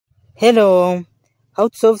Hello! How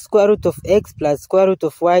to solve square root of x plus square root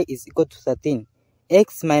of y is equal to 13.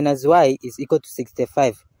 X minus y is equal to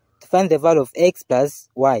 65. To find the value of x plus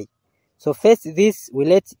y. So first this we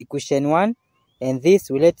let equation 1 and this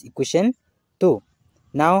we let equation 2.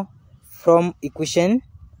 Now from equation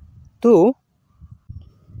 2,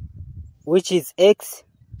 which is x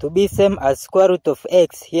to be same as square root of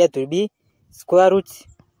x, here to be square root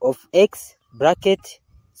of x bracket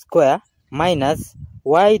square minus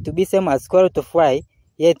y to be same as square root of y,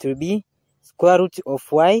 here to be square root of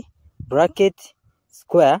y bracket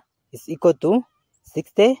square is equal to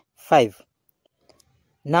 65.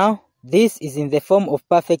 Now this is in the form of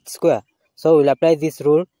perfect square, so we'll apply this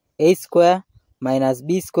rule: a square minus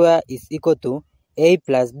b square is equal to a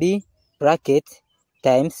plus b bracket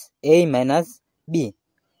times a minus b.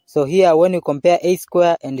 So here when you compare a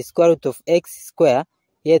square and the square root of x square,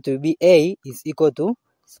 here to be a is equal to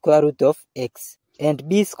square root of x, and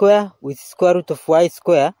b square with square root of y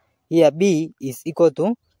square, here b is equal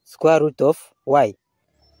to square root of y.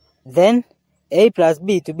 Then a plus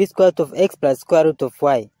b to be square root of x plus square root of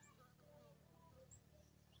y,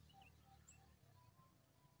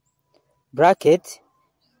 bracket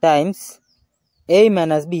times a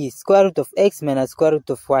minus b square root of x minus square root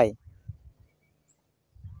of y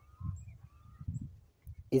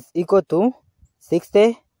is equal to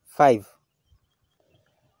 65.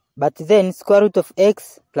 But then square root of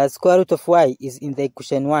x plus square root of y is in the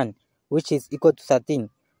equation 1, which is equal to 13.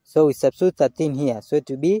 So we substitute 13 here. So it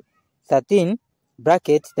will be 13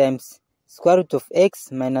 bracket times square root of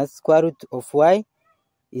x minus square root of y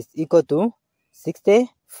is equal to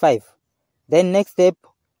 65. Then next step,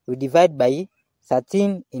 we divide by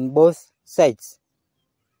 13 in both sides.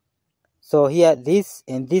 So here this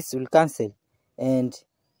and this will cancel. And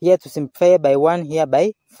here to simplify by 1, here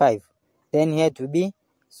by 5. Then here to be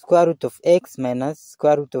square root of x minus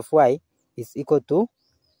square root of y is equal to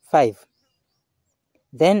 5.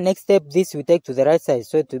 Then next step, this we take to the right side.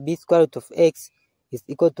 So it will be square root of x is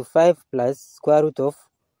equal to 5 plus square root of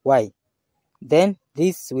y. Then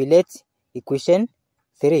this we let equation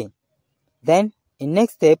 3. Then in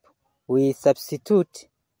next step, we substitute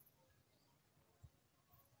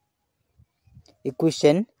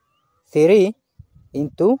equation 3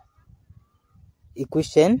 into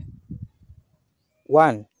equation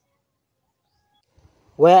 1,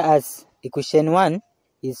 whereas equation 1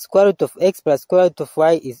 is square root of x plus square root of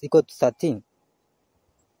y is equal to 13.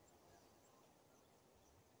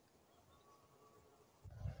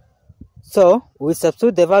 So we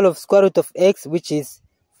substitute the value of square root of x, which is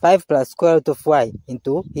 5 plus square root of y,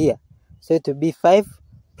 into here. So it will be 5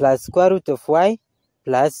 plus square root of y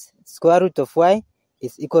plus square root of y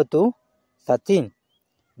is equal to 13.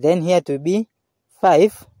 Then here to be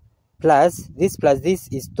 5 plus this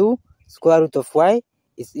is 2 square root of y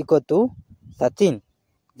is equal to 13.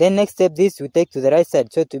 Then next step, this we take to the right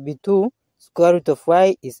side. So to be 2 square root of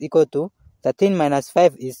y is equal to 13 minus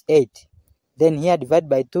 5 is 8. Then here divide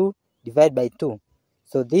by 2, divide by 2.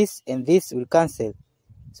 So this and this will cancel.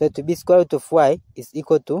 So to be square root of y is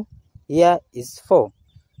equal to, here is 4.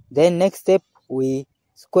 Then next step, we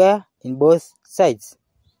square in both sides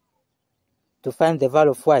to find the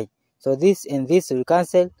value of y. So this and this will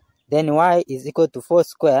cancel. Then y is equal to 4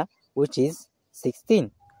 square, which is 16.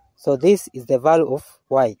 So this is the value of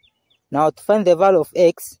y. Now to find the value of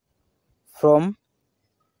x from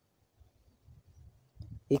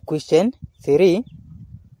equation 3,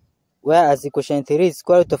 whereas equation 3 is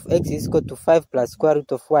square root of x is equal to 5 plus square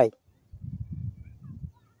root of y.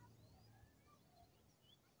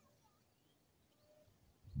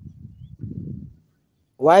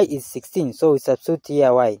 Y is 16, so we substitute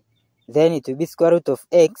here y. Then it will be square root of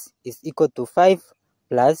x is equal to 5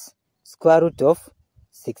 plus square root of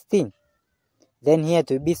 16. Then here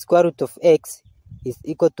to be square root of x is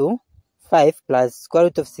equal to 5 plus square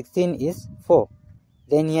root of 16 is 4.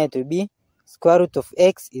 Then here to be square root of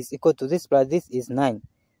x is equal to this plus this is 9.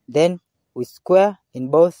 Then we square in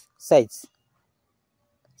both sides.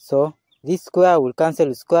 So this square will cancel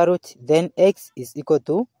with square root. Then x is equal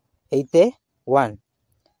to 81.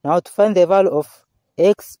 Now to find the value of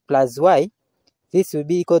x plus y, this will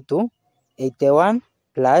be equal to 81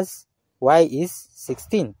 plus y is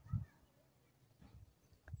 16.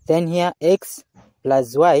 Then here x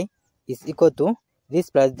plus y is equal to this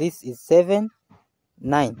plus this is 7,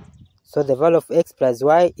 9. So the value of x plus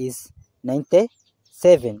y is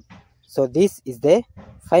 97. So this is the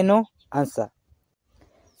final answer.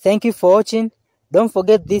 Thank you for watching. Don't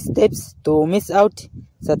forget these steps to miss out.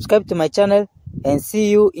 Subscribe to my channel and see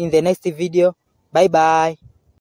you in the next video. Bye bye.